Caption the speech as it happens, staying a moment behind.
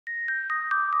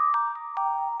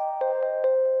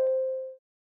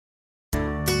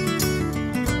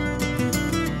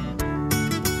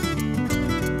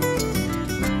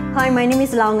Hi, my name is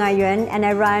Ngai Yuen and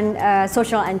I run a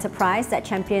social enterprise that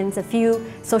champions a few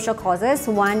social causes.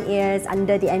 One is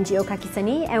under the NGO Kaki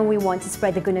Seni and we want to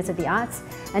spread the goodness of the arts.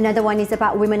 Another one is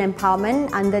about women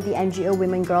empowerment under the NGO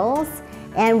Women Girls.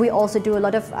 And we also do a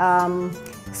lot of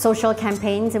social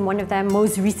campaigns, and one of them,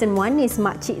 most recent one, is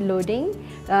Makcik Loading,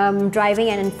 driving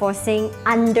and enforcing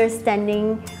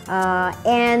understanding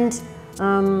and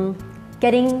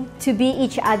getting to be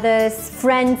each other's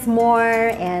friends more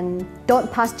and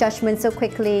don't pass judgment so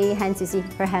quickly. Hence, you see,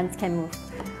 her hands can move.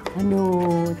 Oh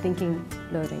no, thinking,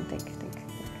 loading, think.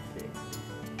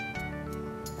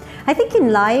 I think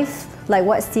in life, like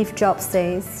what Steve Jobs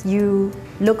says, you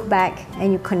look back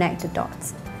and you connect the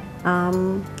dots.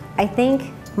 I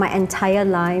think my entire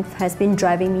life has been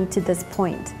driving me to this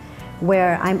point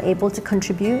where I'm able to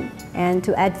contribute and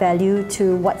to add value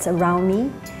to what's around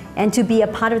me. And to be a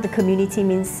part of the community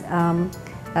means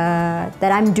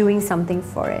that I'm doing something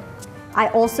for it. I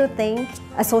also think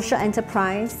a social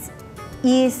enterprise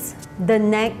is the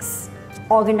next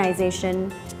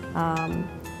organization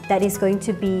that is going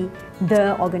to be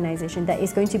the organization, that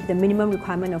is going to be the minimum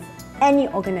requirement of any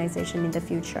organization in the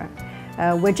future.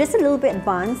 We're just a little bit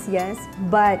advanced, yes,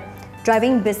 but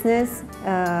driving business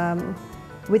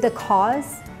with a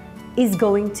cause is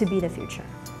going to be the future.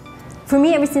 For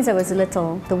me, ever since I was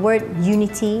little, the word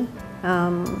unity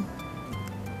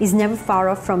is never far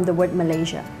off from the word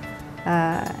Malaysia.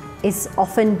 It's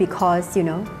often because, you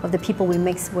know, of the people we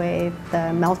mix with,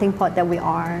 the melting pot that we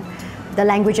are, the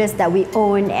languages that we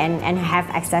own and have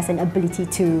access and ability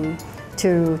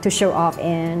to show off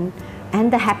in,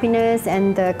 and the happiness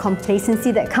and the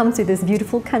complacency that comes with this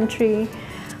beautiful country.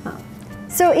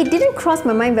 So it didn't cross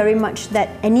my mind very much that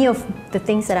any of the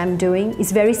things that I'm doing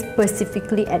is very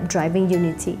specifically at driving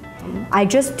unity. I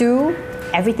just do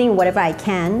everything, whatever I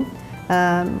can,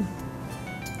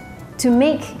 to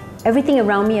make everything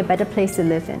around me a better place to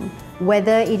live in.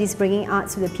 Whether it is bringing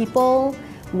arts to the people,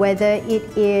 whether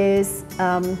it is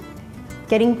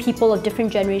getting people of different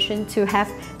generations to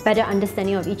have better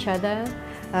understanding of each other,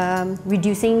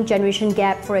 reducing generation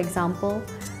gap, for example,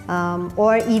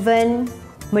 or even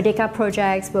Merdeka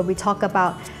projects where we talk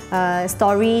about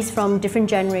stories from different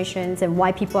generations and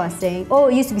why people are saying, oh,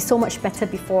 it used to be so much better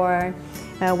before,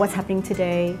 what's happening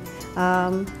today.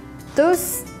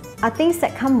 Those are things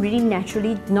that come really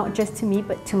naturally, not just to me,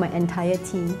 but to my entire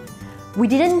team. We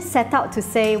didn't set out to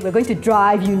say we're going to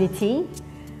drive unity.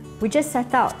 We just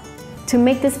set out to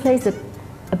make this place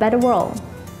a better world.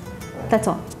 That's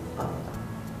all.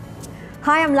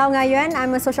 Hi, I'm Ngai Yuen.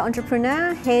 I'm a social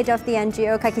entrepreneur, head of the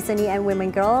NGO Kaki Seni and Women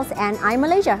Girls, and I'm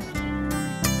Malaysia.